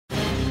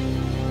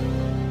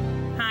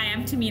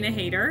I'm Tamina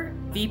Hayter,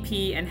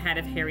 VP and head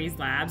of Harry's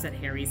Labs at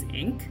Harry's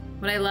Inc.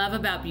 What I love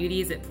about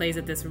beauty is it plays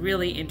at this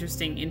really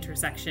interesting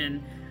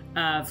intersection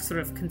of sort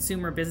of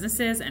consumer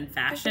businesses and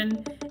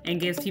fashion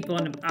and gives people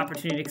an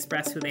opportunity to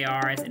express who they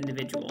are as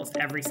individuals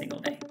every single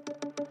day.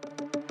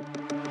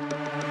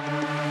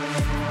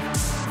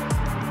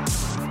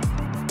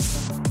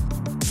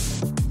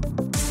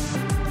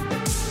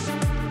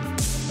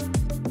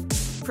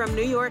 From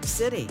New York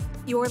City,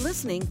 you're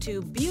listening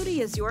to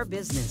Beauty is Your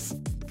Business,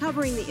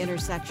 covering the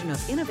intersection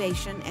of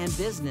innovation and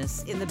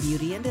business in the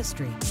beauty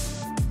industry.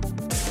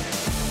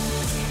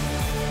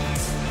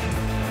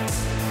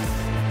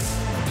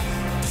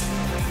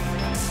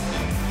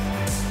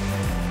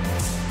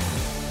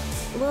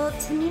 Well,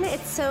 Tamina,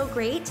 it's so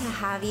great to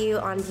have you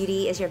on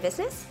Beauty is Your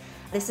Business.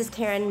 This is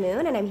Karen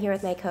Moon, and I'm here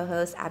with my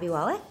co-host, Abby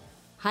Wallach.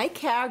 Hi,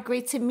 Kara.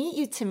 Great to meet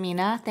you,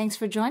 Tamina. Thanks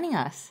for joining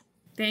us.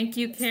 Thank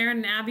you, Karen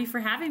and Abby, for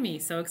having me.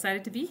 So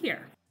excited to be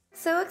here.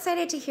 So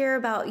excited to hear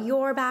about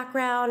your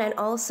background and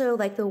also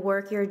like the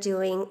work you're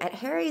doing at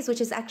Harry's,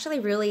 which is actually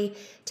really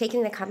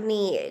taking the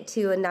company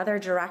to another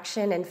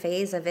direction and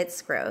phase of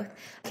its growth.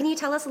 Can you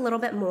tell us a little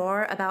bit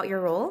more about your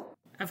role?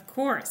 Of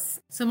course.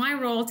 So my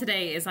role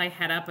today is I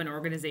head up an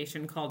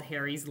organization called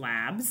Harry's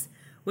Labs,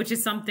 which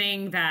is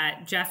something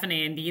that Jeff and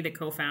Andy, the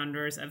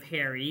co-founders of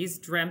Harry's,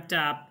 dreamt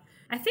up,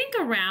 I think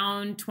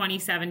around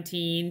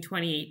 2017,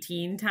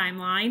 2018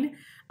 timeline.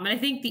 And I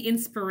think the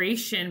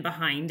inspiration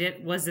behind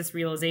it was this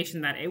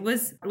realization that it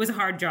was a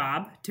hard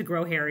job to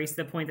grow Harry's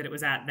to the point that it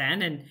was at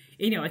then. And,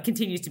 it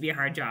continues to be a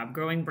hard job.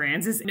 Growing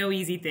brands is no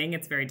easy thing.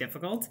 It's very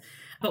difficult.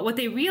 But what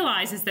they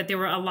realized is that there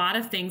were a lot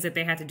of things that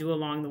they had to do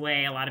along the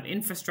way, a lot of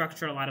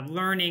infrastructure, a lot of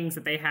learnings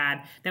that they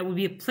had that would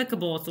be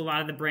applicable to a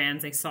lot of the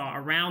brands they saw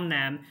around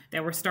them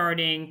that were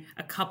starting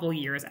a couple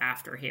years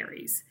after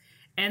Harry's.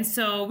 And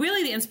so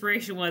really the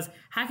inspiration was,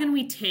 how can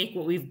we take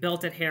what we've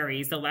built at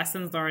Harry's, the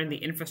lessons learned, the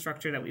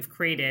infrastructure that we've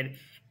created,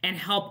 and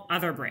help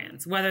other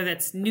brands, whether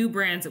that's new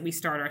brands that we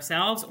start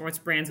ourselves or it's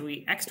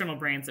external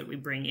brands that we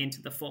bring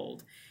into the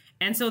fold.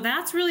 And so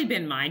that's really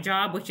been my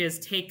job, which is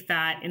take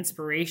that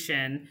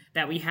inspiration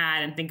that we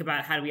had and think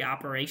about how do we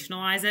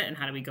operationalize it and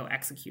how do we go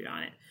execute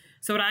on it.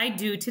 So what I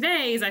do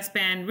today is I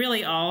spend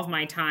really all of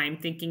my time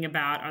thinking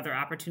about other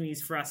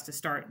opportunities for us to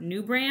start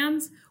new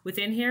brands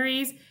within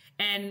Harry's.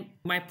 And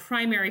my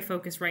primary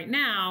focus right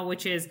now,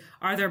 which is,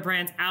 are there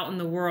brands out in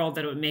the world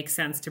that it would make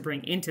sense to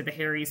bring into the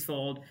Harry's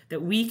fold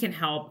that we can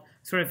help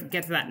sort of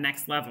get to that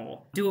next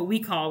level, do what we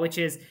call, which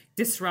is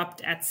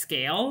disrupt at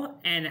scale,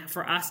 and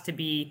for us to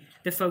be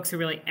the folks who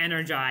really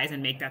energize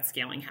and make that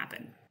scaling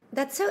happen.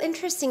 That's so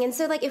interesting. And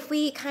so like if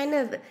we kind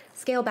of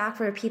scale back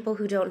for people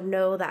who don't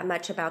know that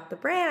much about the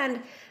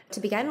brand, to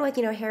begin with,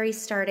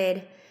 Harry's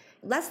started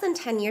less than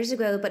 10 years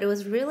ago, but it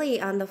was really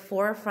on the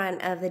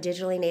forefront of the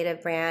digitally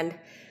native brand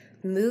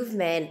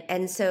movement,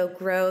 and so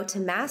grow to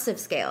massive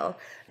scale.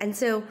 And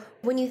so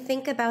when you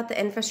think about the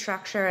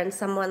infrastructure and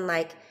someone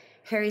like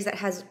Harry's that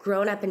has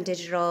grown up in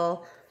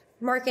digital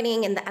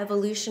marketing and the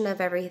evolution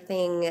of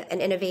everything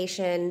and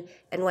innovation,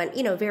 and when,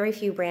 very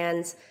few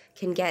brands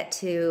can get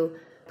to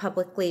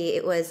publicly,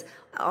 it was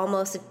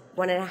almost a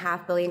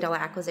 $1.5 billion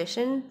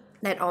acquisition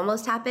that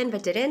almost happened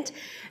but didn't.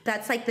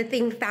 That's like the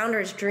thing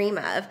founders dream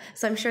of.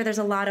 So I'm sure there's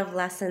a lot of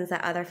lessons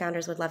that other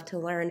founders would love to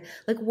learn.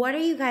 Like, what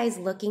are you guys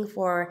looking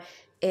for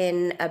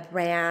in a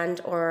brand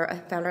or a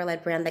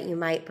founder-led brand that you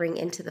might bring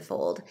into the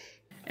fold?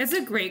 It's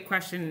a great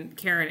question,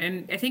 Karen.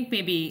 And I think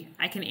maybe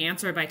I can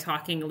answer by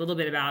talking a little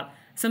bit about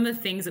some of the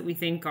things that we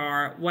think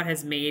are what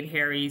has made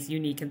Harry's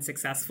unique and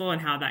successful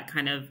and how that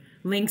kind of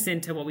links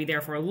into what we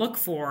therefore look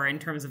for in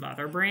terms of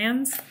other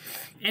brands.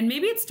 And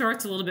maybe it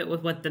starts a little bit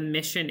with what the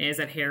mission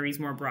is at Harry's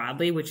more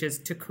broadly, which is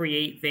to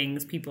create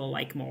things people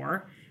like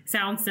more.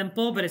 Sounds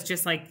simple, but it's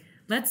just like,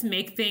 let's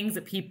make things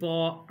that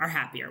people are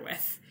happier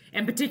with.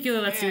 In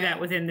particular, let's do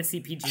that within the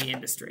CPG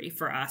industry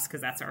for us,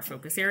 because that's our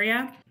focus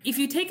area. If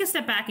you take a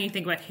step back and you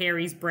think about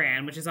Harry's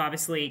brand, which is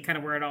obviously kind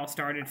of where it all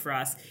started for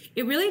us,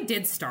 it really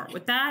did start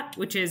with that,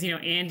 which is,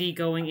 Andy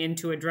going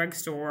into a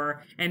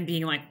drugstore and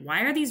being like,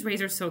 why are these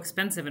razors so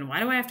expensive? And why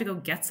do I have to go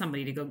get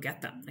somebody to go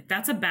get them? Like,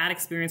 that's a bad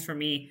experience for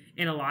me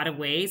in a lot of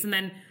ways. And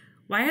then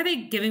why are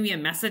they giving me a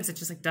message that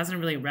just like doesn't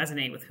really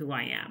resonate with who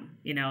I am?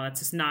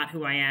 That's just not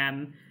who I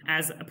am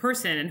as a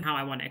person and how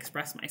I want to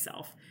express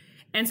myself.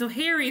 And so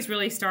Harry's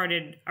really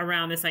started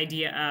around this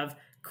idea of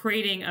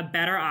creating a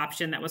better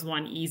option that was,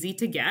 one, easy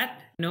to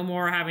get. No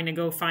more having to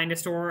go find a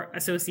store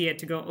associate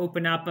to go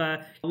open up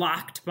a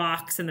locked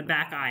box in the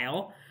back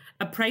aisle.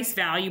 A price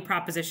value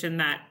proposition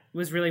that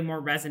was really more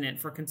resonant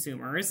for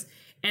consumers.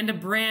 And a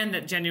brand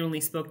that genuinely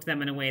spoke to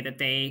them in a way that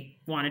they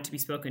wanted to be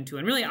spoken to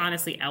and really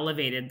honestly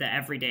elevated the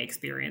everyday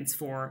experience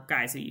for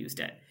guys who used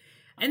it.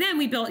 And then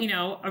we built,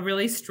 a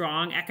really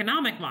strong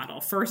economic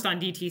model, first on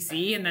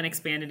DTC and then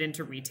expanded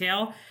into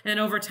retail. And then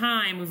over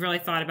time, we've really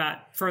thought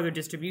about further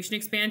distribution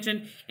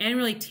expansion and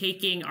really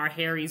taking our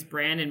Harry's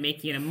brand and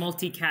making it a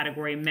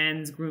multi-category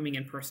men's grooming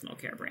and personal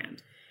care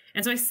brand.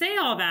 And so I say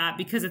all that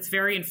because it's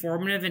very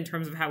informative in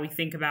terms of how we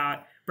think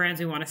about brands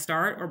we want to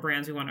start or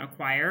brands we want to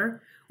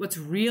acquire. What's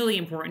really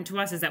important to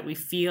us is that we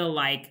feel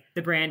like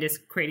the brand is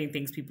creating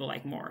things people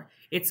like more.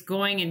 It's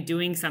going and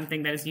doing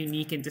something that is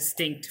unique and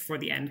distinct for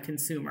the end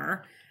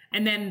consumer.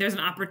 And then there's an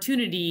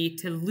opportunity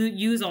to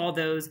use all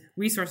those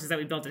resources that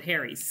we built at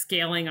Harry's,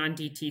 scaling on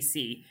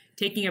DTC,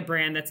 taking a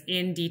brand that's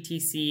in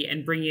DTC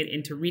and bringing it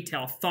into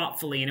retail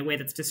thoughtfully in a way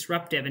that's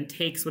disruptive and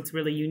takes what's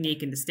really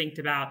unique and distinct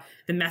about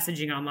the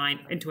messaging online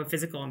into a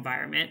physical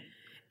environment.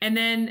 And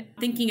then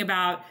thinking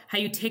about how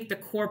you take the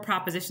core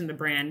proposition of the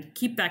brand,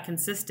 keep that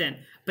consistent,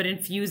 but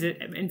infuse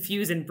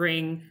and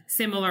bring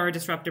similar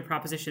disruptive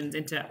propositions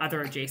into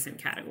other adjacent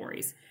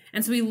categories.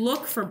 And so we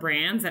look for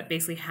brands that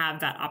basically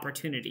have that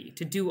opportunity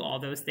to do all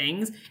those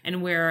things,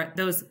 and where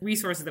those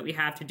resources that we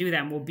have to do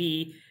them will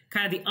be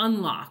kind of the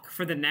unlock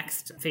for the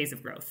next phase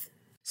of growth.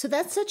 So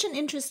that's such an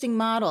interesting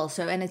model.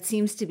 And it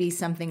seems to be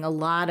something a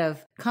lot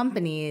of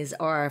companies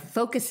are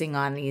focusing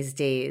on these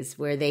days,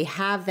 where they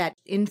have that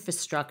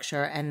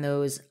infrastructure and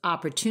those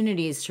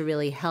opportunities to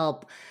really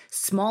help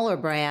smaller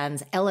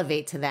brands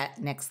elevate to that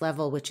next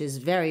level, which is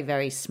very,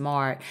 very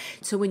smart.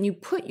 So when you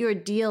put your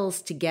deals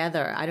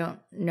together, I don't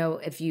know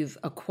if you've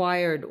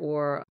acquired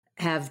or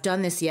have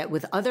done this yet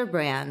with other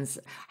brands,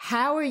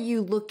 how are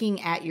you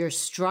looking at your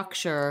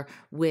structure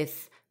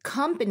with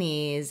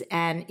companies,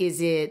 and is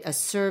it a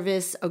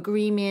service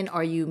agreement?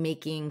 Are you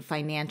making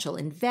financial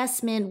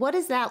investment? What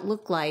does that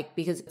look like?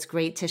 Because it's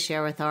great to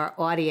share with our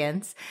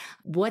audience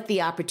what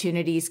the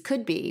opportunities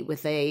could be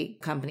with a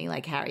company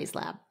like Harry's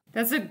Lab.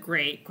 That's a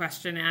great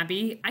question,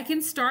 Abby. I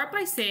can start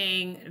by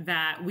saying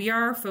that we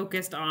are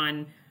focused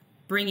on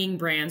bringing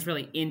brands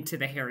really into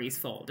the Harry's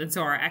fold. And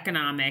so our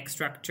economic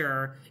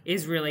structure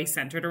is really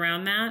centered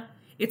around that.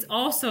 It's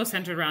also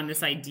centered around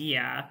this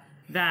idea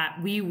that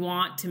we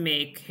want to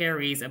make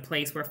Harry's a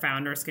place where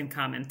founders can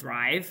come and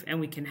thrive, and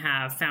we can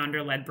have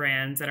founder-led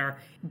brands that are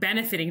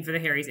benefiting from the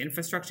Harry's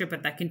infrastructure,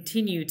 but that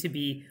continue to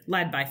be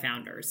led by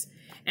founders.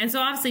 And so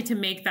obviously to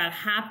make that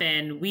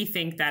happen, we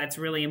think that it's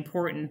really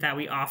important that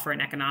we offer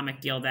an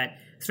economic deal that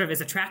sort of is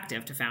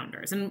attractive to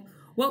founders. And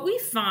what we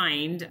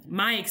find,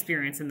 my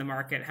experience in the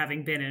market,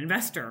 having been an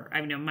investor,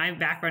 my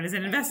background is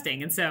in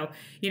investing. And so,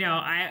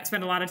 I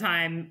spend a lot of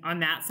time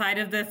on that side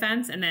of the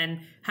fence, and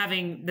then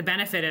having the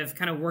benefit of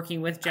kind of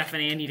working with Jeff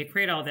and Andy to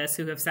create all this,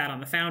 who have sat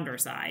on the founder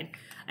side.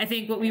 I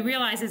think what we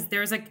realize is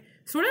there's like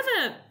sort of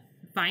a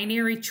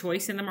binary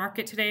choice in the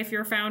market today if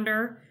you're a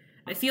founder.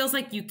 It feels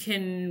like you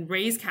can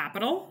raise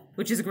capital,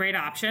 which is a great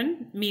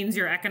option, means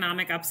your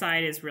economic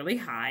upside is really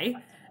high.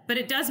 But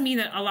it does mean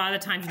that a lot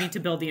of the times you need to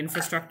build the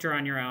infrastructure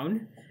on your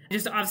own.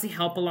 Just obviously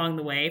help along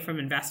the way from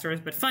investors,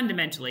 but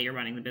fundamentally you're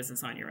running the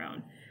business on your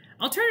own.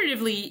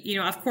 Alternatively,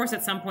 of course,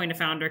 at some point a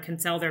founder can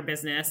sell their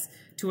business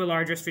to a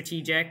larger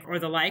strategic or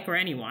the like, or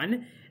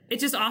anyone. It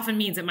just often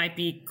means it might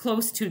be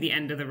close to the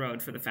end of the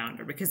road for the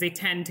founder because they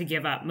tend to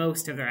give up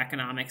most of their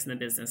economics in the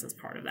business as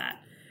part of that.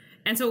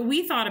 And so what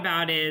we thought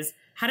about is,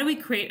 how do we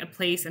create a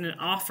place and an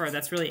offer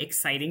that's really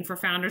exciting for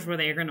founders where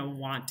they are going to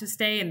want to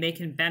stay and they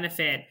can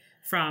benefit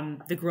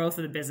from the growth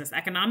of the business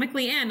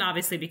economically, and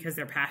obviously because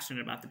they're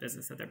passionate about the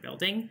business that they're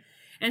building.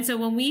 And so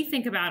when we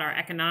think about our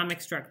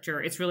economic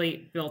structure, it's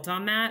really built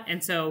on that.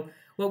 And so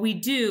what we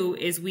do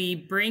is we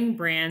bring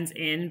brands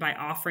in by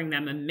offering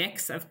them a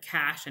mix of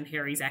cash and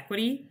Harry's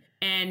equity,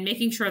 and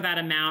making sure that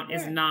amount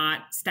is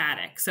not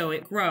static. So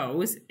it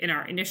grows. In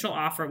our initial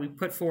offer, we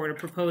put forward a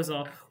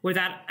proposal where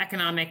that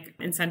economic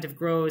incentive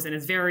grows and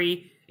is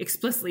very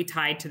explicitly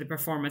tied to the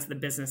performance of the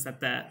business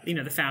that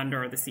the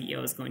founder or the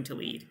CEO is going to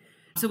lead.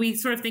 So we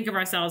sort of think of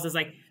ourselves as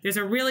like, there's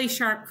a really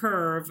sharp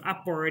curve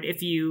upward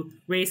if you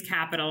raise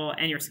capital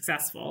and you're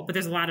successful, but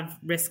there's a lot of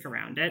risk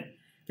around it.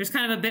 There's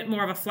kind of a bit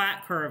more of a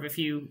flat curve if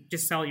you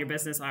just sell your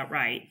business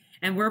outright.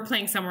 And we're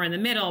playing somewhere in the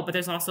middle, but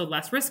there's also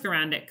less risk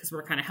around it because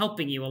we're kind of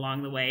helping you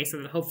along the way,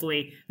 so that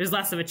hopefully there's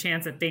less of a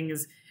chance that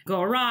things go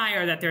awry,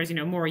 or that there's,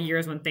 more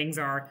years when things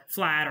are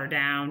flat or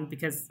down,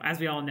 because as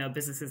we all know,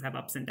 businesses have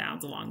ups and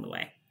downs along the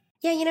way.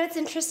 Yeah, it's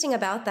interesting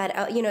about that.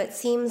 It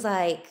seems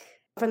like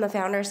from the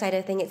founder side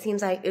of things, it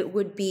seems like it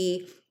would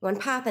be one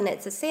path and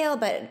it's a sale.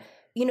 But,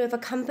 if a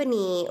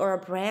company or a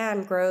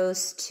brand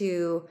grows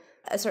to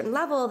a certain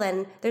level,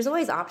 then there's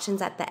always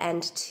options at the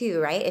end too,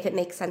 right? If it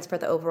makes sense for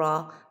the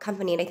overall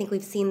company. And I think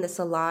we've seen this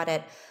a lot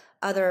at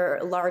other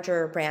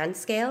larger brand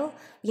scale,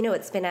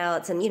 at spin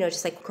outs and,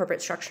 just like corporate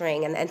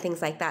structuring and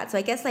things like that. So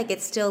I guess like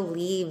it still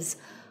leaves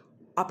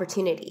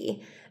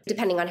opportunity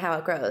depending on how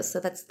it grows. So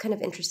that's kind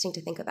of interesting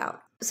to think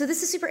about. So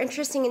this is super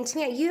interesting. And to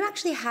me, you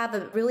actually have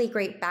a really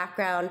great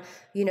background,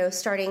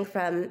 starting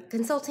from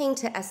consulting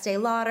to Estee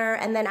Lauder,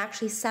 and then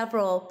actually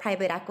several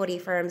private equity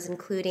firms,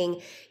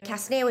 including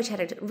Castanea, which had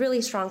a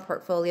really strong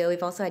portfolio.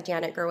 We've also had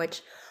Janet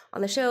Gerwich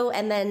on the show,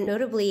 and then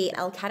notably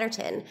L.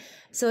 Catterton.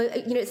 So,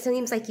 it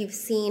seems like you've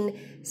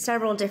seen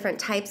several different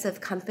types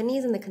of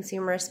companies in the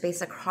consumer space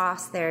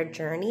across their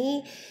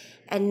journey,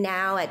 and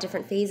now at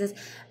different phases.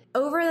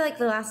 Over like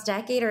the last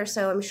decade or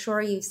so, I'm sure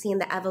you've seen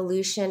the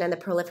evolution and the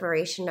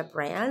proliferation of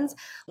brands.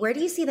 Where do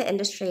you see the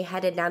industry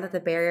headed now that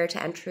the barrier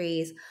to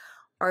entries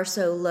are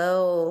so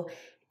low?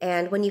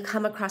 And when you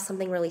come across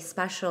something really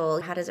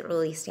special, how does it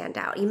really stand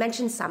out? You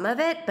mentioned some of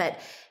it, but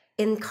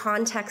in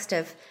context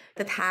of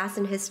the past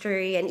and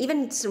history and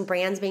even some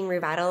brands being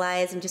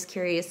revitalized, I'm just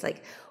curious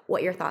like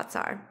what your thoughts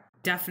are.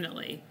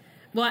 Definitely.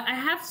 Well, I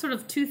have sort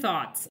of two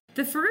thoughts.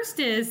 The first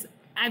is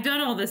I've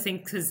done all this thing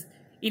because,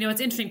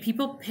 it's interesting.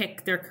 People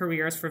pick their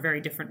careers for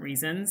very different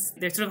reasons.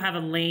 They sort of have a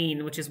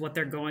lane, which is what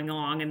they're going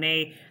along. And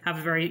they have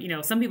a very,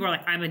 some people are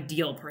like, I'm a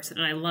deal person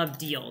and I love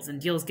deals, and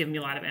deals give me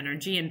a lot of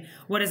energy. And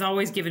what has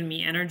always given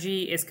me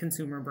energy is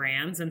consumer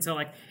brands. And so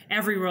like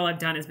every role I've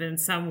done has been in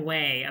some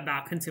way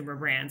about consumer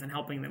brands and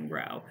helping them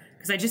grow.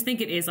 Because I just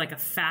think it is like a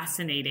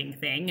fascinating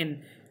thing,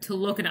 and to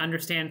look and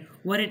understand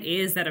what it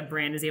is that a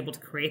brand is able to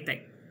create that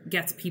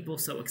gets people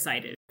so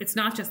excited. It's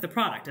not just the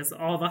product, as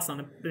all of us on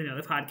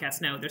the podcast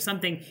know. There's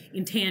something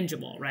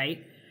intangible,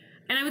 right?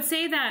 And I would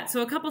say that,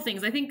 so a couple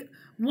things. I think,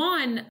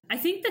 one, I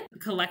think the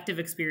collective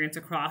experience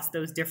across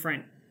those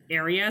different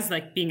areas,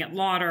 like being at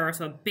Lauder,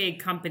 so a big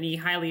company,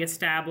 highly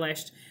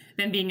established,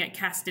 then being at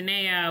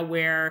Castanea,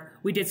 where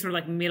we did sort of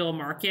like middle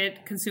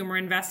market consumer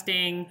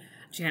investing.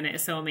 Janet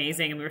is so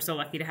amazing, and we were so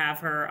lucky to have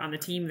her on the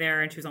team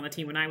there, and she was on the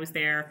team when I was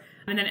there.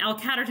 And then L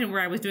Catterton,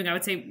 where I was doing, I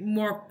would say,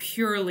 more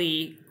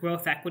purely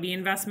growth equity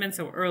investments,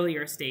 so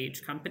earlier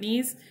stage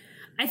companies.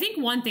 I think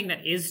one thing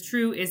that is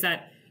true is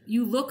that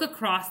you look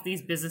across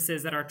these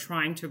businesses that are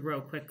trying to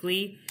grow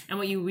quickly, and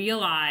what you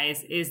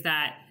realize is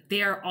that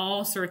they are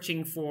all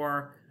searching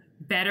for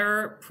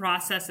better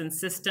process and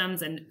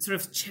systems and sort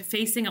of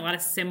facing a lot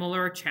of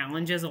similar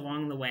challenges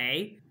along the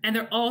way. And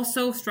they're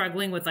also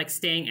struggling with like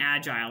staying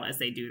agile as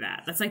they do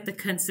that. That's like the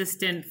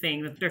consistent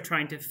thing that they're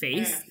trying to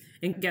face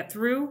and get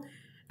through.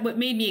 What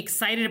made me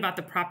excited about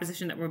the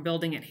proposition that we're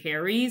building at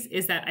Harry's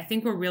is that I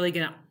think we're really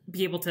going to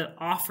be able to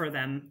offer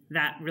them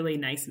that really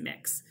nice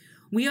mix.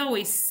 We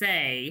always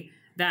say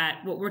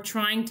that what we're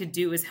trying to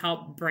do is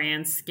help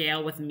brands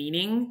scale with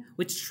meaning,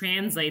 which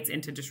translates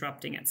into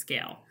disrupting at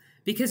scale.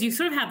 Because you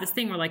sort of have this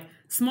thing where like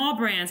small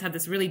brands have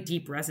this really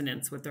deep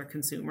resonance with their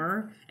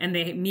consumer, and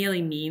they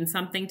merely mean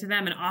something to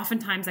them. And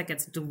oftentimes that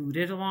gets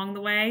diluted along the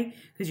way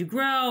because you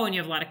grow and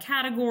you have a lot of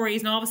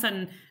categories, and all of a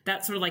sudden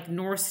that sort of like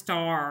North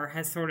Star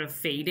has sort of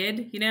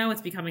faded,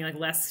 it's becoming like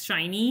less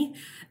shiny.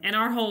 And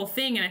our whole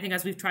thing, and I think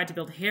as we've tried to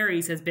build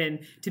Harry's, has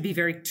been to be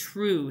very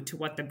true to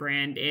what the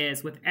brand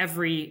is with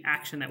every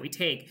action that we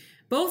take,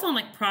 both on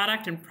like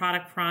product and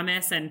product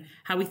promise and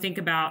how we think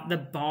about the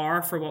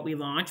bar for what we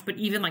launch, but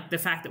even like the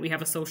fact that we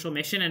have a social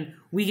mission and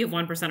we give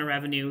 1% of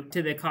revenue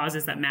to the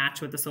causes that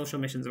match with the social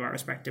missions of our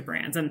respective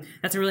brands. And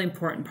that's a really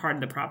important part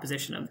of the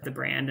proposition of the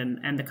brand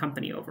and the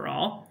company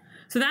overall.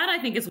 So that I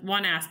think is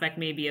one aspect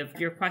maybe of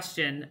your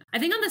question. I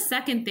think on the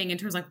second thing, in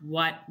terms of like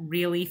what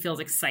really feels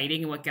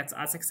exciting and what gets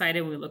us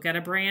excited when we look at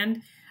a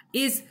brand,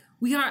 is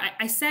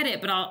I said it,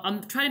 but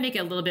I'll try to make it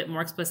a little bit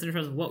more explicit in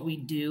terms of what we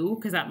do,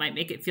 because that might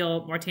make it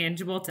feel more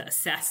tangible to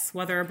assess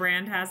whether a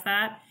brand has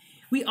that.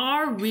 We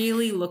are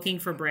really looking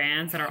for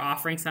brands that are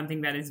offering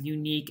something that is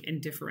unique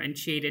and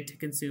differentiated to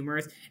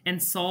consumers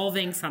and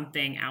solving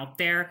something out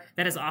there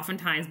that has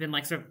oftentimes been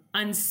like sort of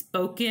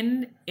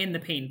unspoken in the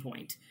pain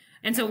point.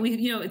 And so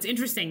it's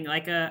interesting,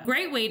 like a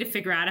great way to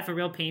figure out if a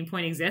real pain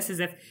point exists is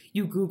if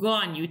you Google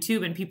on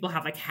YouTube and people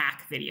have like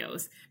hack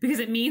videos, because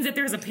it means that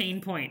there's a pain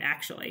point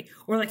actually.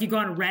 Or like you go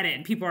on Reddit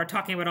and people are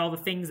talking about all the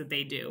things that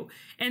they do.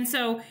 And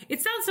so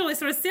it sounds really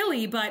sort of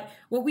silly, but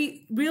what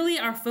we really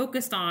are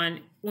focused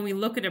on when we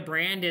look at a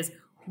brand is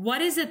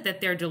what is it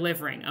that they're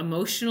delivering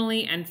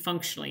emotionally and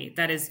functionally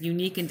that is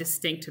unique and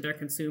distinct to their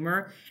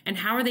consumer, and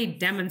how are they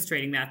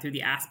demonstrating that through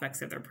the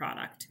aspects of their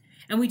product?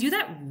 And we do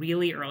that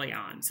really early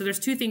on. So there's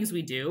two things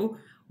we do.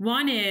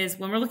 One is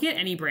when we're looking at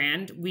any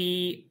brand,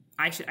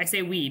 I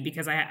say we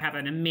because I have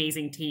an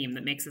amazing team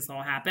that makes this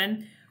all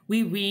happen.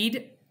 We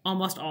read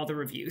almost all the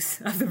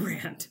reviews of the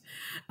brand.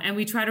 And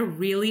we try to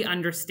really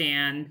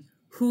understand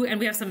who, and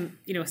we have some,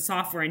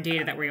 software and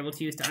data that we're able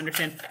to use to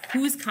understand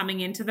who's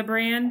coming into the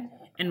brand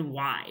and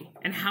why,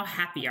 and how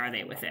happy are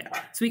they with it.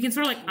 So we can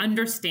sort of like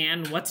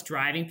understand what's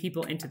driving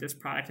people into this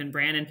product and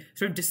brand and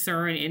sort of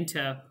discern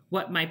into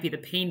what might be the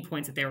pain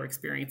points that they were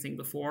experiencing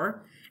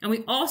before. And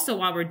we also,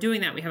 while we're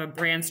doing that, we have a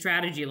brand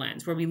strategy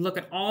lens where we look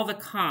at all the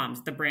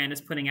comms the brand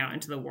is putting out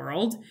into the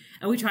world.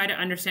 And we try to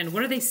understand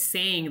what are they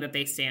saying that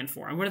they stand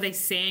for, and what are they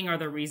saying are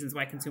the reasons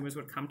why consumers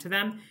would come to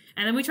them.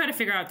 And then we try to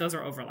figure out if those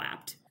are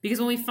overlapped. Because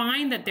when we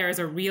find that there's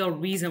a real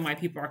reason why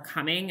people are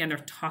coming and they're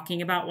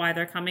talking about why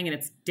they're coming and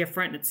it's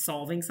different and it's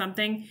solving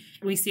something,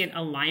 we see an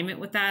alignment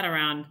with that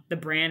around the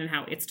brand and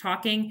how it's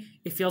talking,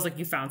 it feels like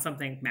you found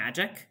something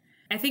magic.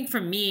 I think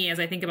for me, as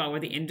I think about where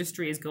the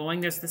industry is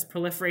going, there's this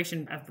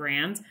proliferation of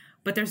brands,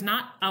 but there's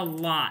not a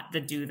lot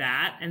that do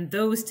that. And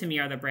those to me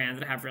are the brands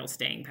that have real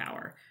staying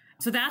power.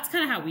 So that's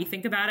kind of how we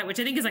think about it, which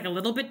I think is like a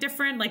little bit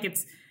different. Like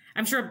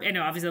I'm sure,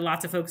 obviously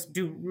lots of folks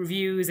do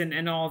reviews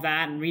and all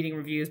that and reading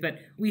reviews, but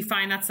we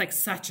find that's like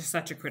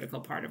such a critical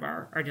part of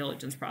our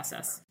diligence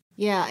process.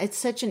 Yeah, it's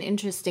such an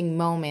interesting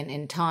moment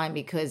in time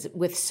because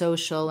with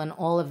social and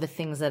all of the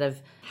things that have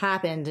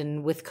happened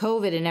and with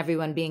COVID and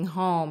everyone being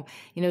home,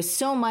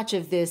 so much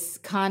of this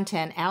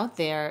content out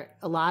there,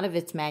 a lot of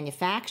it's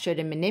manufactured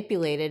and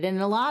manipulated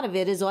and a lot of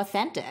it is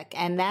authentic.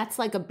 And that's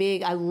like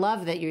I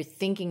love that you're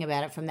thinking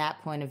about it from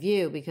that point of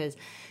view because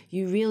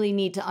you really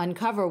need to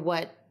uncover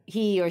what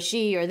he or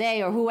she or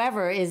they or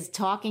whoever is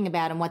talking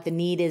about and what the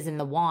need is and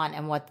the want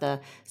and what the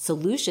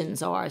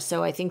solutions are.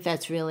 So I think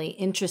that's really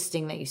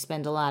interesting that you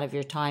spend a lot of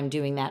your time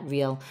doing that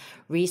real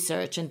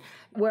research. And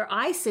where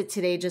I sit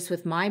today, just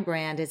with my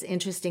brand, it's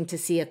interesting to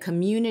see a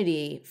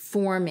community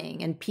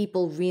forming and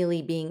people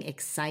really being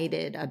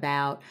excited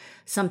about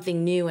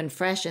something new and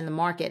fresh in the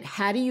market.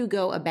 How do you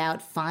go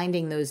about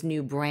finding those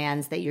new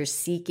brands that you're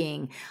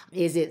seeking?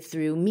 Is it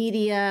through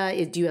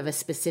media? Do you have a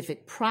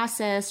specific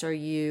process?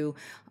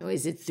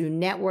 Is it through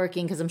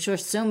networking? Because I'm sure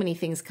so many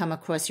things come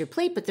across your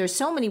plate, but there's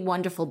so many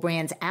wonderful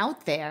brands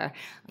out there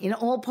in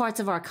all parts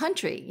of our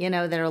country,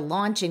 that are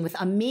launching with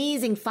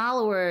amazing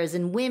followers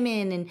and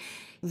women. And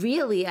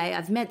really,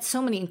 I've met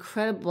so many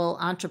incredible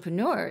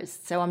entrepreneurs.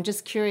 So I'm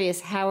just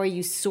curious, how are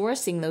you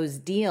sourcing those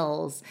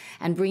deals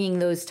and bringing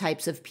those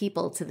types of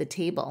people to the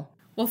table?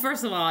 Well,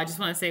 first of all, I just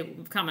want to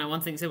comment on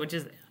one thing, which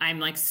is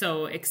I'm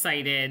so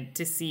excited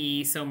to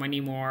see so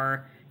many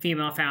more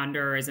female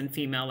founders and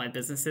female-led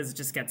businesses. It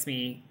just gets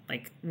me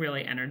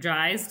really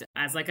energized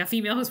as a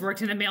female who's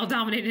worked in a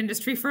male-dominated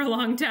industry for a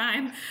long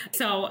time.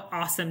 So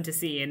awesome to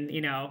see and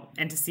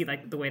to see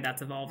the way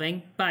that's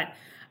evolving. But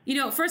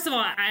first of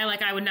all,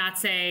 I would not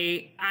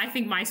say, I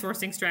think my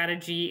sourcing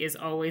strategy is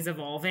always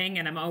evolving.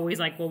 And I'm always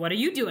well, what are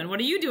you doing? What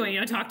are you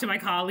doing? Talk to my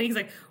colleagues.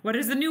 What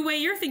is the new way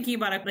you're thinking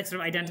about sort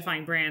of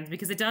identifying brands?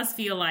 Because it does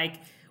feel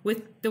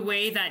with the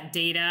way that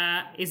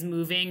data is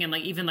moving and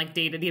even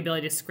data, the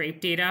ability to scrape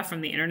data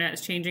from the internet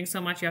is changing so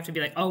much. You have to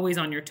be always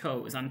on your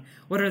toes on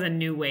what are the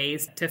new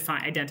ways to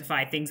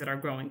identify things that are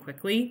growing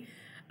quickly.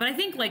 But I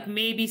think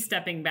maybe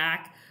stepping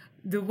back,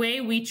 the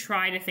way we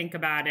try to think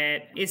about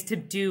it is to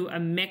do a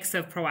mix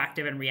of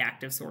proactive and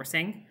reactive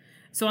sourcing.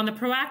 So on the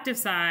proactive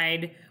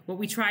side, what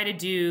we try to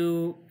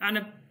do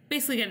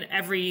basically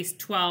every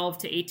 12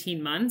 to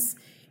 18 months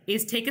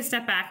is take a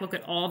step back, look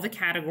at all the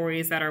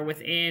categories that are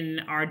within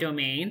our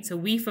domain. So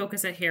we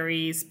focus at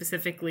Harry's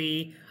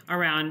specifically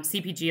around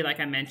CPG, like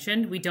I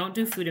mentioned. We don't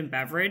do food and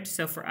beverage.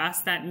 So for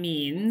us, that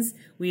means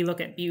we look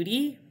at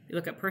beauty, we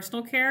look at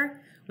personal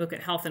care, we look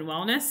at health and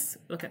wellness,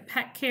 we look at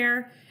pet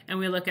care, and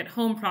we look at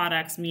home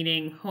products,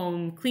 meaning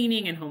home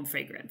cleaning and home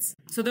fragrance.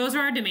 So those are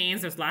our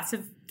domains. There's lots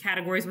of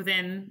categories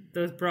within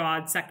those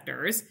broad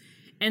sectors.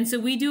 And so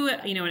we do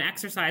an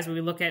exercise where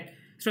we look at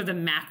sort of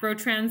the macro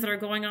trends that are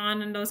going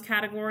on in those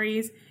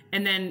categories,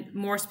 and then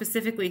more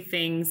specifically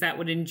things that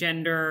would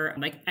engender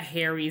a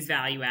Harry's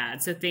value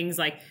add. So things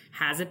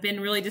has it been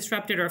really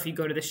disrupted, or if you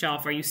go to the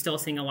shelf, are you still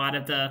seeing a lot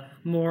of the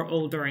more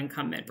older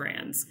incumbent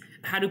brands?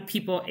 How do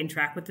people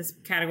interact with this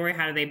category?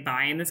 How do they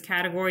buy in this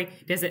category?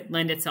 Does it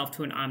lend itself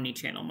to an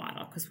omni-channel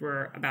model? Because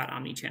we're about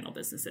omni-channel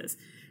businesses.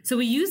 So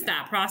we use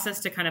that process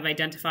to kind of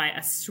identify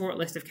a short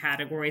list of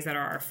categories that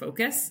are our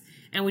focus.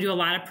 And we do a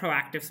lot of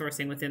proactive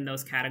sourcing within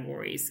those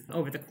categories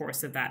over the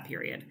course of that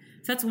period.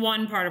 So that's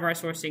one part of our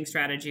sourcing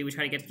strategy. We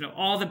try to get to know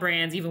all the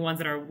brands, even ones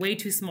that are way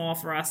too small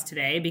for us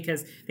today,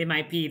 because they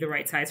might be the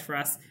right size for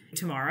us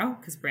tomorrow,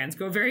 because brands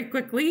grow very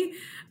quickly.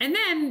 And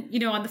then,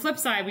 on the flip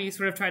side, we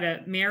sort of try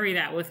to marry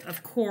that with,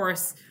 of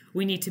course,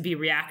 we need to be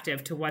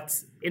reactive to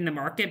what's in the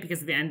market, because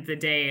at the end of the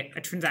day,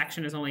 a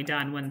transaction is only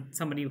done when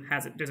somebody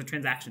there's a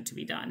transaction to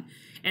be done.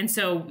 And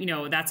so,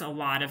 that's a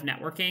lot of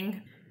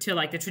networking to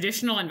the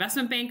traditional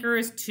investment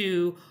bankers,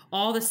 to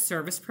all the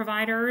service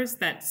providers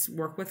that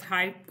work with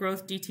high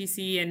growth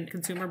DTC and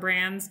consumer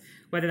brands,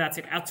 whether that's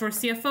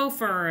outsourced CFO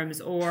firms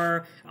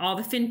or all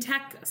the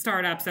fintech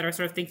startups that are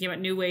sort of thinking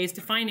about new ways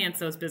to finance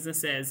those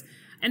businesses.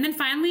 And then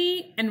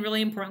finally, and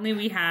really importantly,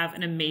 we have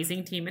an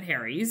amazing team at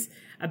Harry's,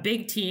 a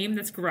big team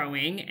that's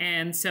growing.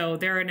 And so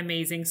they're an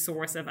amazing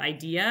source of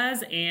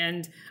ideas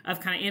and of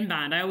kind of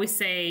inbound. I always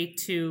say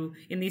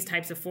in these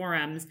types of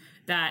forums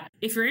that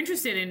if you're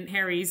interested in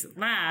Harry's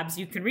Labs,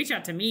 you can reach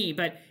out to me,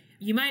 but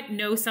you might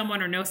know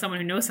someone or know someone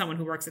who knows someone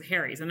who works at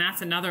Harry's. And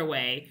that's another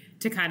way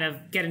to kind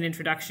of get an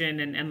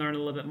introduction and learn a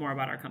little bit more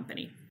about our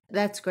company.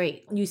 That's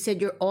great. You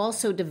said you're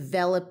also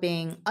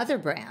developing other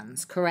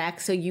brands,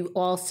 correct? So you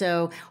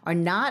also are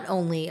not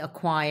only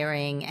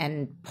acquiring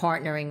and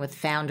partnering with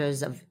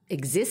founders of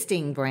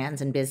existing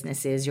brands and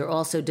businesses, you're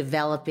also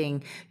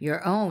developing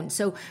your own.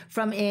 So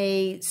from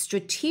a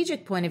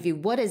strategic point of view,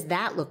 what does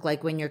that look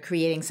like when you're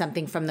creating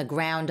something from the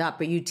ground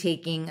up? Are you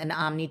taking an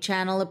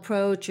omni-channel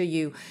approach? Are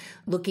you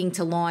looking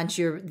to launch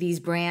these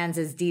brands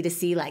as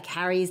D2C like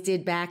Harry's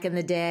did back in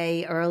the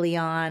day early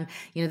on?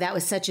 That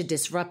was such a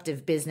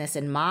disruptive business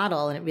and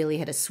model, and it really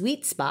had a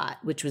sweet spot,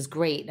 which was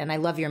great. And I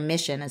love your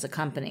mission as a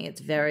company.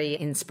 It's very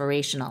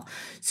inspirational.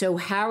 So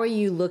how are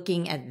you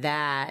looking at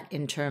that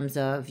in terms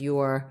of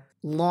your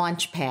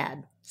launch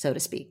pad, so to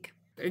speak?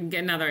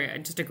 Again, another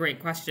just a great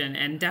question,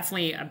 and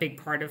definitely a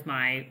big part of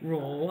my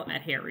role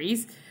at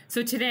Harry's.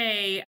 So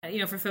today,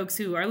 for folks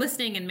who are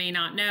listening and may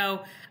not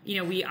know,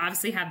 we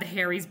obviously have the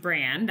Harry's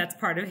brand. That's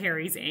part of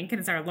Harry's Inc., and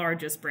it's our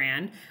largest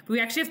brand. But we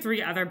actually have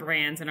 3 other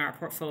brands in our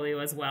portfolio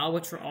as well,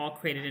 which were all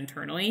created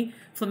internally.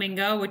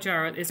 Flamingo, which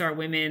is our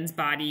women's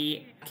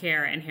body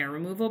care and hair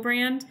removal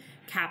brand.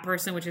 Cat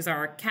Person, which is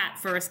our cat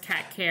first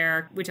cat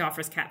care, which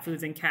offers cat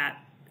foods and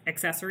cat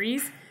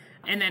accessories.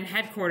 And then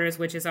Headquarters,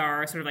 which is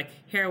our sort of like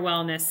hair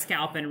wellness,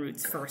 scalp and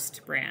roots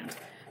first brand.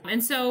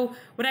 And so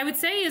what I would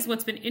say is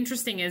what's been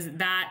interesting is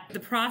that the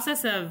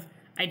process of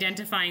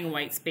identifying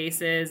white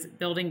spaces,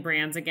 building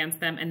brands against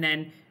them, and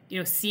then,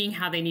 seeing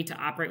how they need to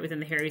operate within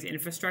the Harry's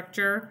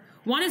infrastructure.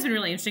 One has been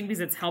really interesting because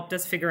it's helped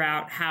us figure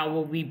out how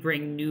will we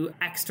bring new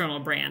external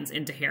brands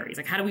into Harry's.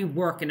 Like, how do we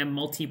work in a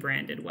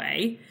multi-branded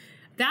way?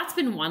 That's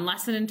been one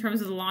lesson in terms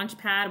of the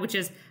Launchpad, which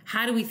is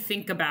how do we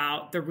think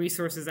about the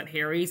resources at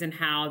Harry's and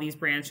how these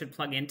brands should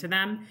plug into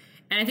them.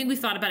 And I think we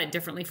thought about it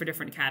differently for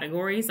different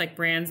categories, like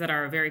brands that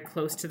are very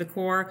close to the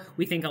core.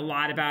 We think a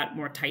lot about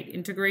more tight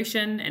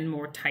integration and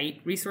more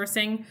tight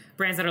resourcing.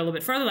 Brands that are a little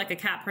bit further, like a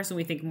Cat Person,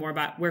 we think more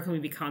about where can we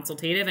be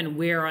consultative and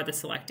where are the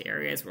select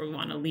areas where we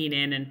want to lean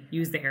in and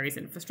use the Harry's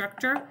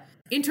infrastructure.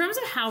 In terms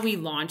of how we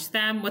launch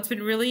them, what's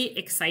been really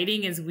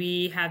exciting is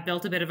we have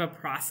built a bit of a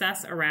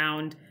process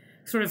around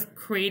sort of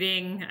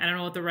creating, I don't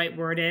know what the right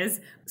word is,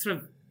 sort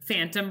of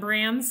phantom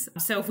brands.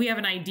 So if we have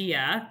an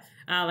idea,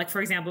 like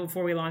for example,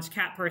 before we launched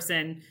Cat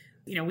Person,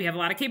 we have a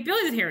lot of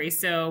capabilities at Harry's.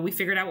 So we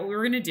figured out what we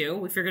were going to do.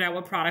 We figured out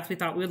what products we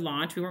thought we would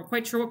launch. We weren't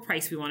quite sure what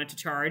price we wanted to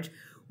charge.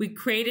 We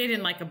created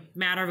in like a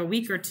matter of a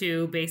week or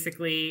two,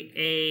 basically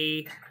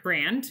a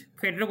brand,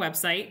 created a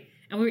website,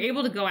 and we were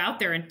able to go out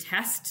there and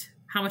test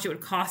how much it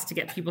would cost to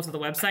get people to the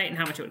website and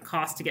how much it would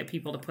cost to get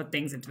people to put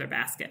things into their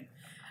basket.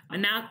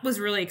 And that was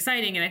really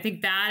exciting. And I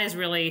think that is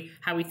really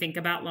how we think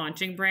about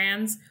launching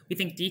brands. We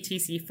think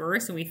DTC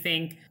first, and we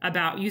think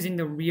about using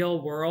the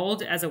real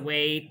world as a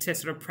way to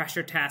sort of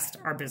pressure test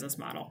our business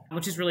model,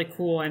 which is really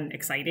cool and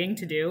exciting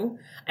to do.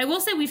 I will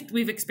say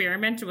we've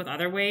experimented with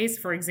other ways.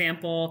 For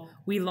example,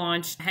 we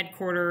launched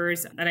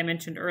Headquarters that I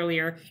mentioned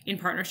earlier in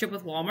partnership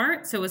with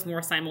Walmart. So it was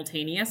more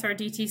simultaneous, our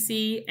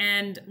DTC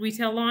and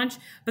retail launch.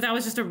 But that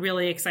was just a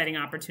really exciting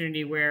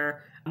opportunity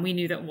where we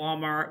knew that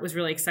Walmart was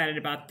really excited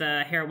about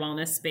the hair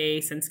wellness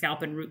space and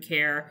scalp and root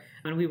care,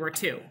 and we were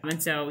too.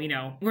 And so,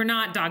 we're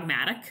not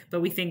dogmatic,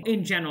 but we think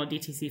in general,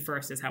 DTC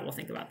first is how we'll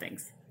think about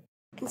things.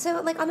 And so,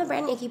 like on the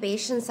brand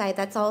incubation side,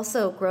 that's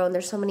also grown.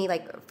 There's so many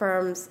like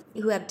firms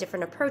who have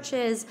different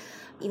approaches,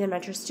 even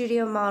Metro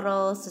Studio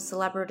models to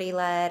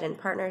celebrity-led and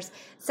partners.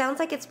 Sounds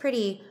like it's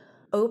pretty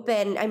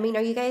open. I mean,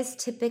 are you guys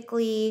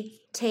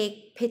typically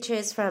take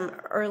pitches from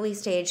early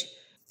stage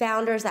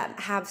founders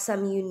that have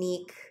some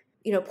unique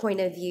point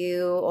of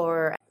view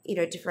or,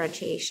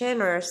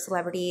 differentiation or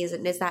celebrities?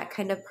 And is that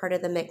kind of part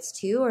of the mix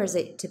too? Or is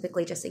it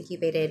typically just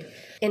incubated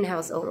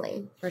in-house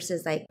only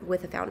versus like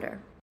with a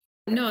founder?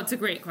 No, it's a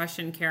great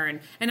question,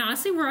 Karen. And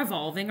honestly, we're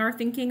evolving our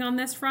thinking on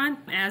this front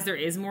as there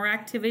is more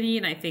activity.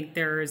 And I think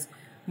there's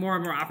more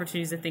and more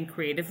opportunities to think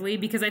creatively,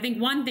 because I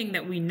think one thing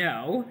that we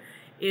know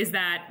is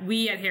that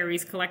we at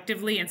Harry's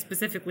collectively, and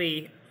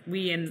specifically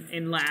we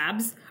in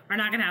labs, are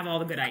not going to have all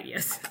the good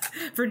ideas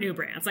for new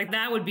brands. Like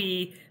that would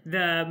be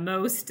the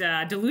most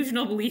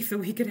delusional belief that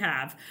we could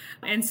have.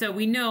 And so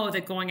we know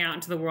that going out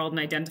into the world and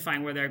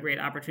identifying where there are great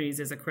opportunities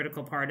is a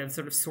critical part of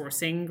sort of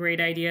sourcing great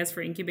ideas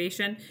for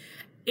incubation.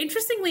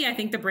 Interestingly, I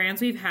think the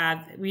brands we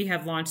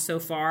have launched so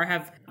far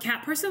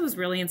Cat Person was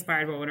really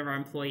inspired by one of our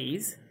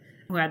employees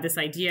who had this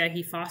idea.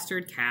 He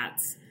fostered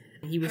cats.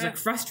 He was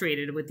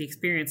frustrated with the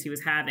experience he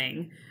was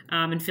having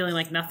and feeling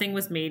like nothing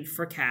was made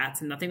for cats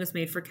and nothing was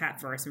made for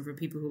Cat First and for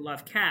people who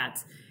love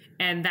cats.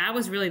 And that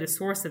was really the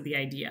source of the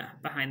idea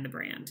behind the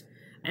brand.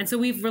 And so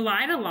we've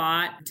relied a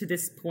lot to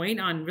this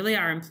point on really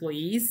our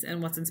employees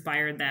and what's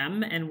inspired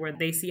them and where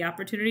they see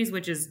opportunities,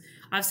 which is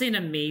obviously an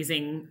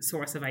amazing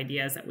source of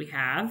ideas that we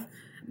have.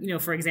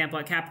 For example,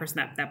 a Cat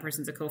Person, that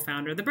person's a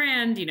co-founder of the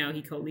brand.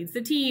 He co-leads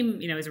the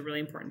team, is a really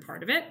important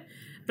part of it.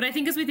 But I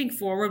think as we think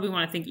forward, we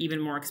want to think even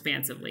more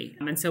expansively.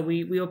 And so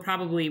we will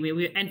probably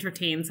we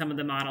entertain some of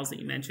the models that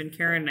you mentioned,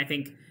 Karen. And I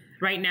think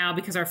right now,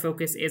 because our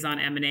focus is on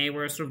M&A,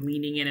 we're sort of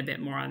leaning in a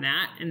bit more on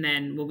that. And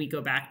then when we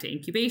go back to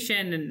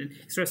incubation and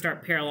sort of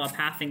start parallel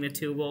pathing the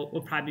two, we'll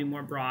probably be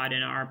more broad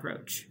in our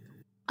approach.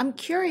 I'm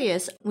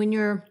curious, when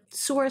you're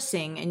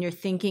sourcing and you're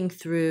thinking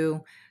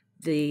through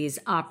these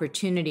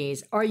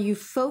opportunities, are you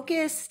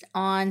focused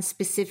on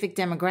specific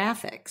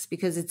demographics?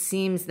 Because it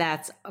seems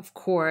that's, of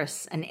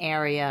course, an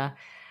area,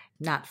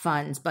 not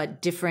funds,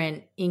 but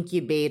different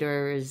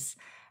incubators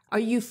Are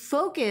you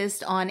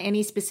focused on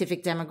any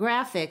specific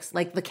demographics,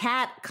 like the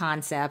cat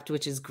concept,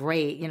 which is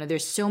great? You know,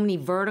 there's so many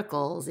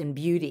verticals in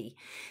beauty.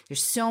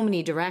 There's so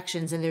many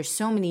directions, and there's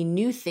so many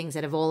new things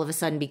that have all of a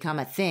sudden become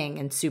a thing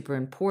and super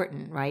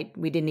important, right?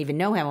 We didn't even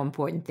know how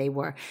important they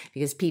were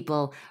because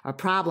people are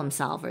problem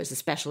solvers,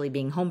 especially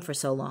being home for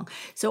so long.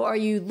 So are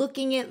you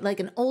looking at like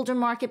an older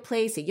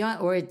marketplace, a young,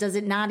 or does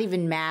it not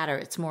even matter?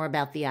 It's more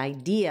about the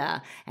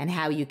idea and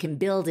how you can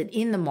build it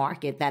in the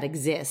market that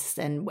exists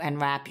and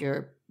wrap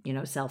your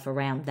self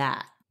around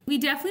that. We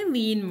definitely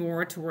lean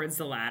more towards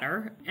the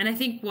latter. And I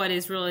think what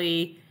is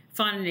really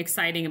fun and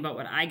exciting about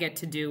what I get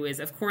to do is,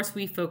 of course,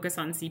 we focus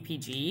on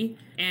CPG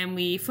and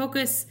we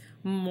focus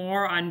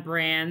more on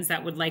brands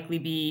that would likely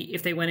be,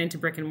 if they went into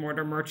brick and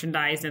mortar,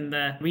 merchandise and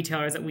the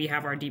retailers that we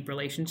have our deep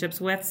relationships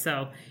with.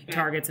 So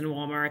Targets and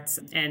Walmarts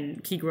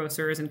and key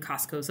grocers and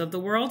Costco's of the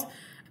world.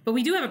 But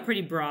we do have a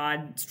pretty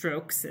broad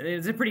strokes.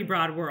 It's a pretty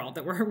broad world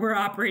that we're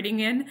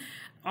operating in.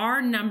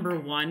 Our number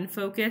one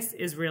focus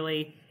is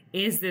really,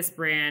 is this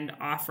brand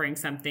offering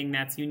something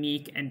that's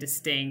unique and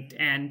distinct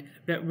and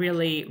that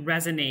really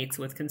resonates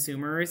with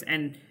consumers,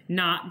 and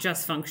not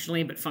just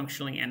functionally, but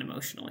functionally and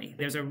emotionally?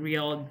 There's a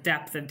real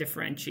depth of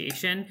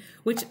differentiation,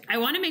 which I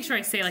want to make sure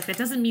I say, like, that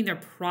doesn't mean their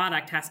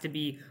product has to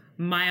be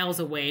miles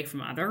away from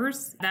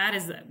others. That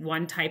is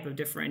one type of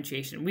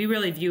differentiation. We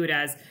really view it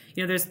as,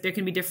 there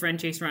can be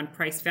differentiation around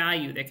price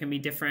value. There can be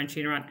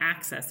differentiation around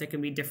access. There can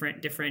be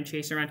different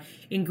differentiation around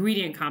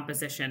ingredient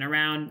composition,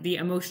 around the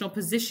emotional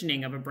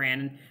positioning of a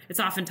brand. And it's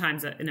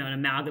oftentimes an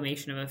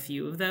amalgamation of a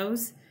few of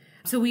those.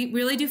 So we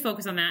really do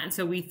focus on that. And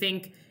so we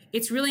think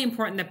it's really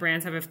important that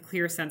brands have a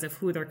clear sense of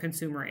who their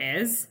consumer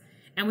is.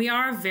 And we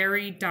are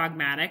very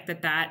dogmatic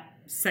that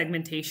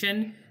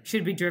segmentation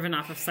should be driven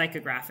off of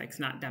psychographics,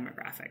 not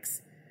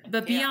demographics.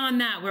 But beyond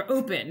that, we're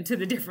open to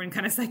the different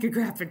kind of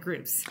psychographic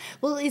groups.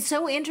 Well, it's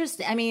so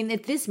interesting. I mean,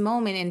 at this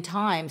moment in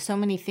time, so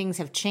many things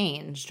have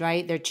changed,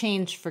 right? They're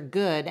changed for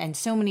good. And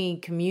so many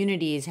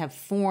communities have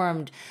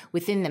formed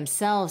within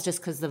themselves just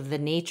because of the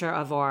nature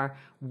of our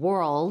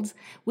world,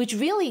 which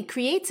really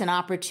creates an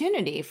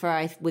opportunity for,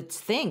 I would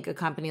think, a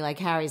company like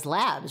Harry's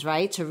Labs,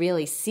 right? To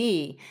really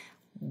see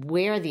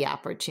where the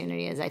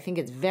opportunity is. I think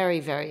it's very,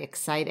 very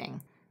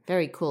exciting.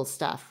 Very cool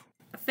stuff.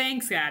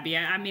 Thanks, Gabby.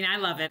 I mean, I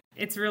love it.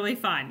 It's really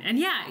fun. And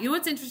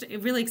what's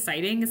interesting, really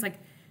exciting is, like,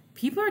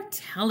 people are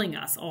telling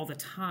us all the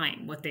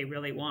time what they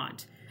really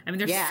want. I mean,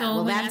 there's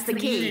so many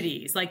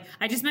communities. Like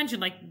I just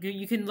mentioned, like,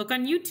 you can look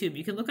on YouTube,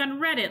 you can look on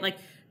Reddit. Like,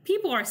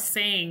 people are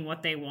saying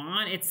what they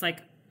want. It's like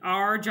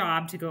our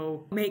job to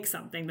go make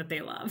something that they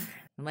love.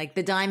 Like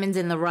the diamonds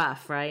in the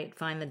rough, right?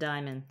 Find the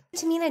diamond.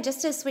 Tamina,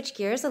 just to switch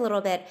gears a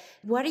little bit,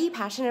 what are you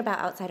passionate about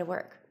outside of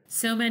work?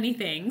 So many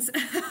things.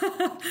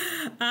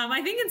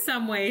 I think in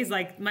some ways,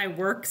 like, my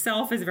work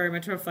self is very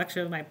much a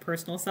reflection of my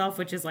personal self,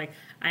 which is like,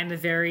 I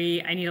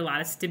need a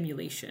lot of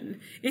stimulation.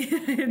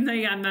 And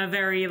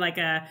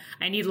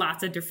I need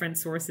lots of different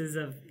sources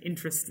of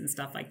interest and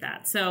stuff like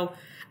that. So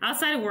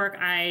outside of work,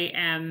 I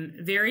am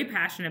very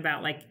passionate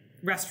about, like,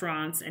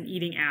 restaurants and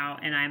eating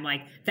out, and I'm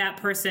like that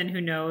person who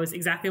knows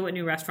exactly what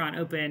new restaurant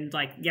opened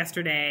like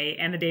yesterday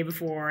and the day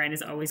before and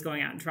is always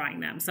going out and trying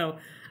them. So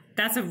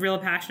that's a real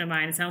passion of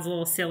mine. It sounds a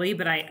little silly,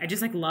 but I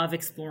just like love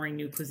exploring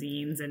new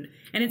cuisines, and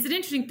it's an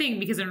interesting thing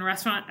because in a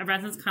restaurant's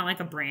kind of like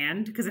a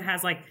brand because it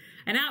has like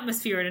an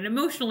atmosphere and an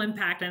emotional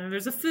impact, and then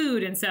there's a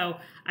food, and so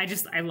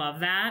I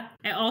love that.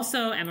 I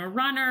also am a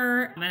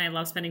runner, and I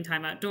love spending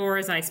time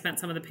outdoors. I spent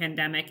some of the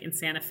pandemic in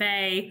Santa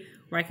Fe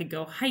where I could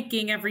go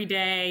hiking every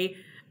day.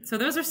 So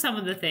those are some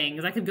of the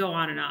things. I could go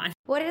on and on.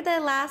 What are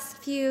the last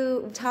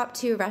few top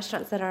 2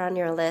 restaurants that are on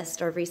your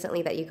list or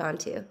recently that you've gone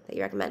to that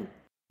you recommend?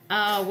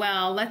 Oh,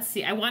 well, let's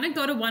see. I want to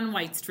go to One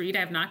White Street.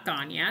 I have not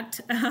gone yet.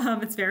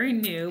 It's very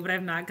new, but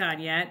I've not gone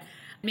yet.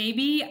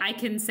 Maybe I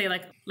can say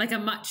like a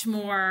much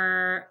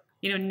more,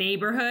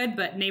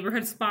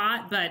 neighborhood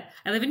spot. But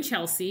I live in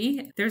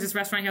Chelsea. There's this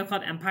restaurant here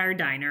called Empire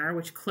Diner,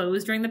 which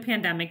closed during the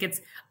pandemic.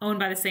 It's owned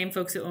by the same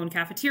folks who own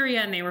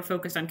Cafeteria, and they were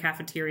focused on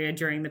cafeteria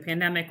during the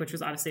pandemic, which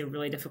was obviously a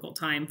really difficult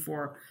time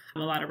for a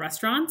lot of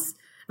restaurants.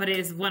 But it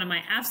is one of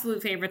my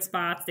absolute favorite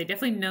spots. They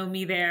definitely know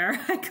me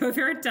there. I go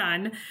there a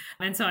ton.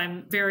 And so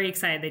I'm very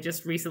excited. They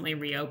just recently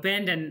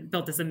reopened and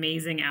built this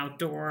amazing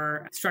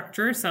outdoor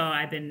structure. So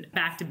I've been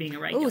back to being a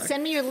regular. Oh,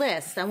 send me your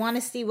list. I want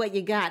to see what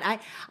you got.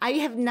 I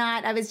have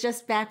not. I was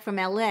just back from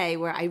LA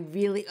where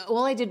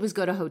all I did was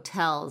go to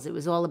hotels. It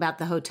was all about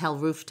the hotel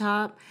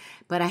rooftop.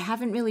 But I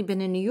haven't really been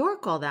in New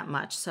York all that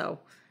much. So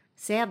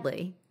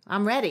sadly,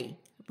 I'm ready.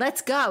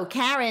 Let's go.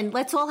 Karen,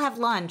 let's all have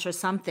lunch or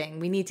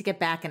something. We need to get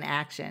back in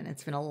action.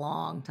 It's been a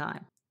long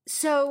time.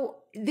 So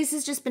this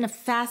has just been a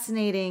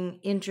fascinating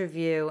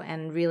interview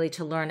and really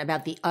to learn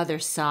about the other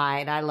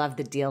side. I love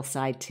the deal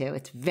side too.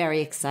 It's very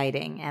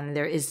exciting. And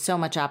there is so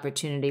much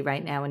opportunity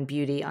right now in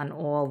beauty on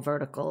all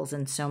verticals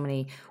in so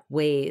many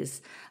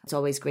ways. It's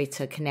always great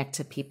to connect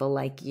to people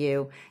like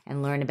you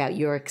and learn about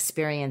your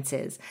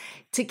experiences.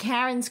 To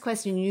Karen's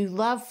question, you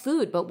love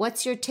food, but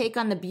what's your take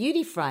on the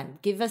beauty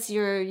front? Give us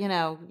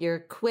your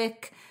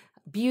quick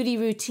beauty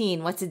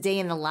routine. What's a day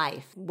in the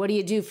life? What do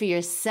you do for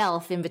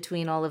yourself in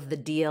between all of the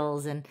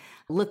deals and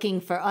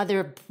looking for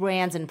other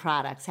brands and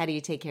products? How do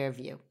you take care of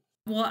you?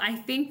 Well, I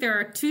think there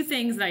are two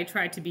things that I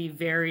try to be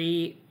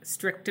very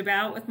strict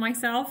about with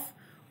myself.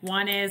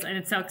 One is, and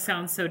it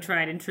sounds so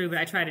tried and true, but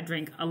I try to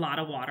drink a lot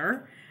of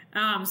water.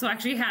 So I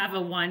actually have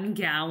a 1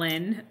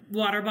 gallon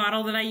water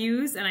bottle that I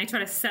use, and I try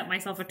to set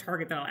myself a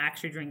target that I'll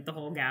actually drink the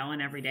whole gallon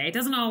every day. It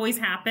doesn't always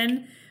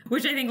happen,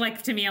 which I think,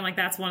 like, to me, I'm like,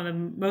 that's one of the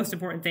most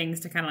important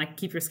things to kind of like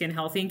keep your skin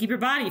healthy and keep your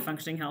body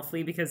functioning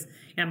healthily, because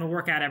I'm a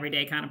workout every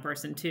day kind of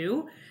person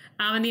too.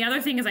 And the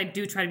other thing is I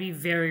do try to be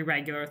very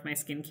regular with my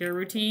skincare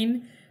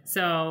routine.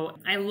 So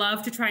I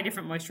love to try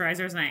different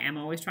moisturizers, and I am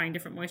always trying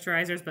different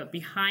moisturizers, but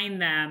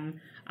behind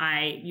them,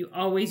 you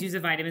always use a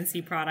vitamin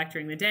C product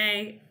during the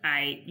day.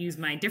 I use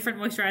my different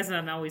moisturizer.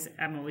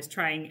 I'm always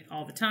trying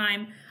all the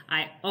time.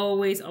 I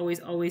always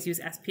use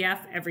SPF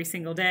every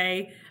single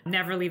day.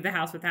 Never leave the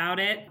house without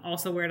it.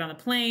 Also wear it on the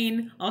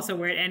plane. Also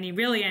wear it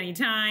any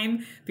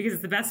time, because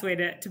it's the best way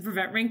to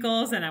prevent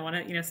wrinkles, and I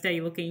want to stay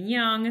looking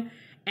young.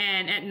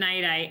 And at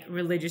night, I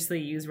religiously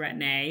use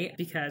Retin-A,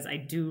 because I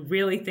do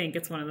really think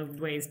it's one of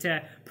the ways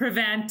to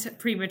prevent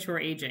premature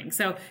aging.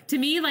 So to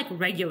me, like,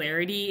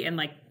 regularity and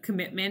like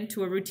commitment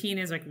to a routine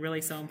is like really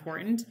so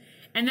important.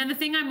 And then the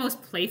thing I'm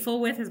most playful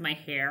with is my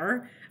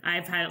hair.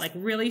 I've had it like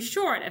really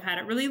short. I've had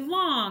it really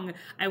long.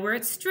 I wear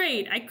it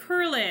straight. I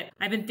curl it.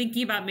 I've been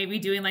thinking about maybe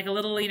doing like a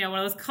little, one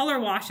of those color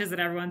washes that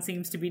everyone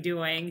seems to be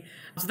doing.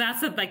 So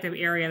that's like the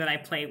area that I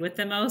play with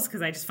the most,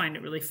 because I just find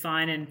it really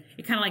fun, and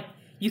it kind of like,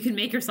 you can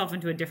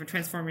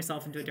transform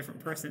yourself into a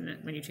different person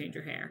when you change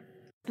your hair.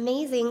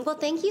 Amazing. Well,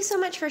 thank you so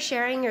much for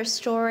sharing your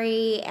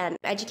story and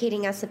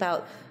educating us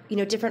about,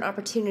 different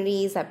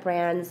opportunities that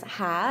brands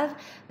have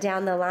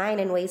down the line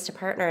and ways to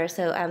partner.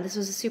 So this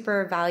was a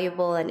super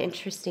valuable and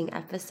interesting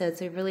episode.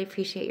 So I really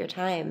appreciate your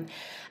time.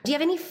 Do you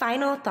have any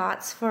final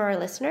thoughts for our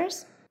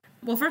listeners?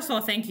 Well, first of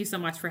all, thank you so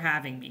much for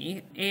having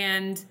me.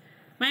 And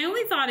my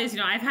only thought is,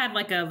 I've had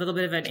like a little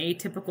bit of an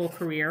atypical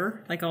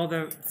career, like all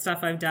the stuff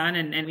I've done.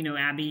 And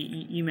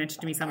Abby, you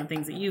mentioned to me some of the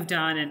things that you've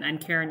done,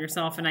 and Karen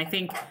yourself. And I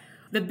think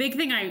the big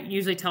thing I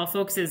usually tell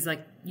folks is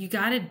like, you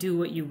got to do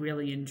what you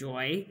really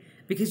enjoy,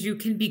 because you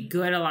can be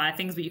good at a lot of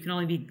things, but you can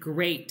only be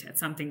great at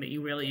something that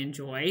you really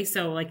enjoy.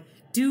 So like,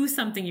 do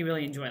something you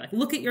really enjoy. Like,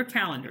 look at your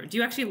calendar. Do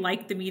you actually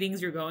like the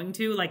meetings you're going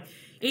to? Like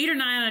 8 or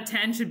 9 out of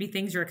 10 should be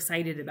things you're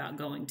excited about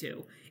going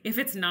to. If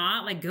it's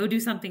not, like, go do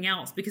something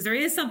else, because there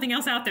is something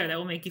else out there that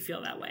will make you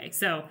feel that way.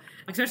 So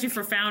especially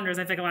for founders,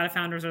 I think a lot of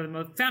founders are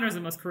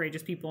the most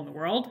courageous people in the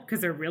world,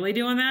 because they're really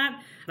doing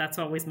that. That's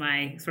always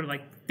my sort of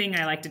like thing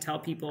I like to tell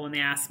people when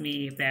they ask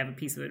me if they have a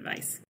piece of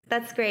advice.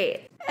 That's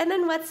great. And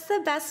then what's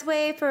the best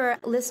way for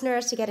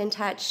listeners to get in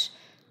touch?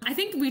 I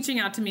think reaching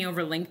out to me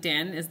over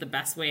LinkedIn is the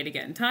best way to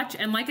get in touch.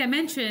 And like I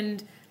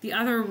mentioned, the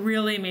other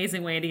really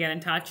amazing way to get in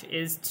touch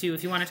is to,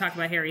 if you want to talk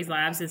about Harry's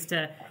Labs, is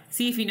to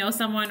see if you know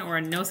someone or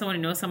know someone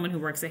who knows someone who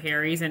works at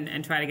Harry's,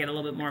 and try to get a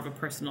little bit more of a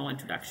personal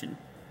introduction.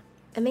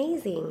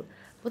 Amazing.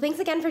 Well, thanks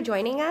again for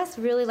joining us.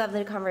 Really love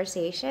the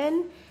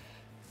conversation.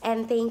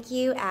 And thank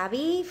you,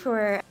 Abby,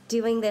 for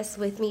doing this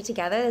with me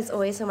together. It's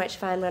always so much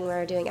fun when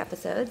we're doing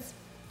episodes.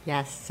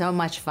 Yes, so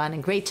much fun,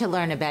 and great to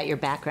learn about your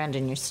background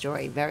and your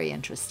story. Very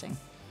interesting.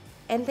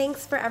 And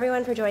thanks for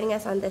everyone for joining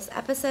us on this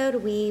episode.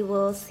 We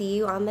will see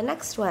you on the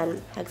next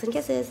one. Hugs and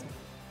kisses.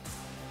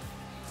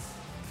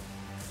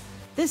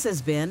 This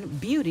has been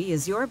Beauty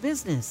is Your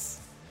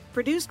Business.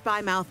 Produced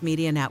by Mouth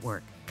Media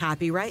Network.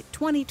 Copyright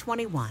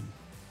 2021.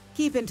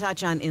 Keep in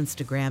touch on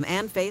Instagram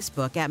and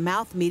Facebook at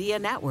Mouth Media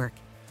Network.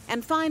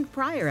 And find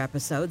prior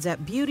episodes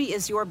at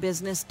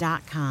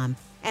beautyisyourbusiness.com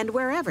and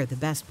wherever the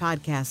best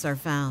podcasts are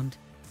found.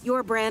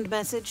 Your brand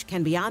message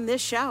can be on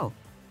this show.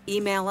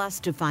 Email us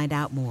to find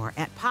out more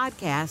at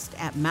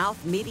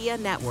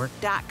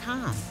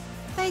podcast@mouthmedianetwork.com.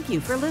 Thank you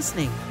for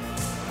listening.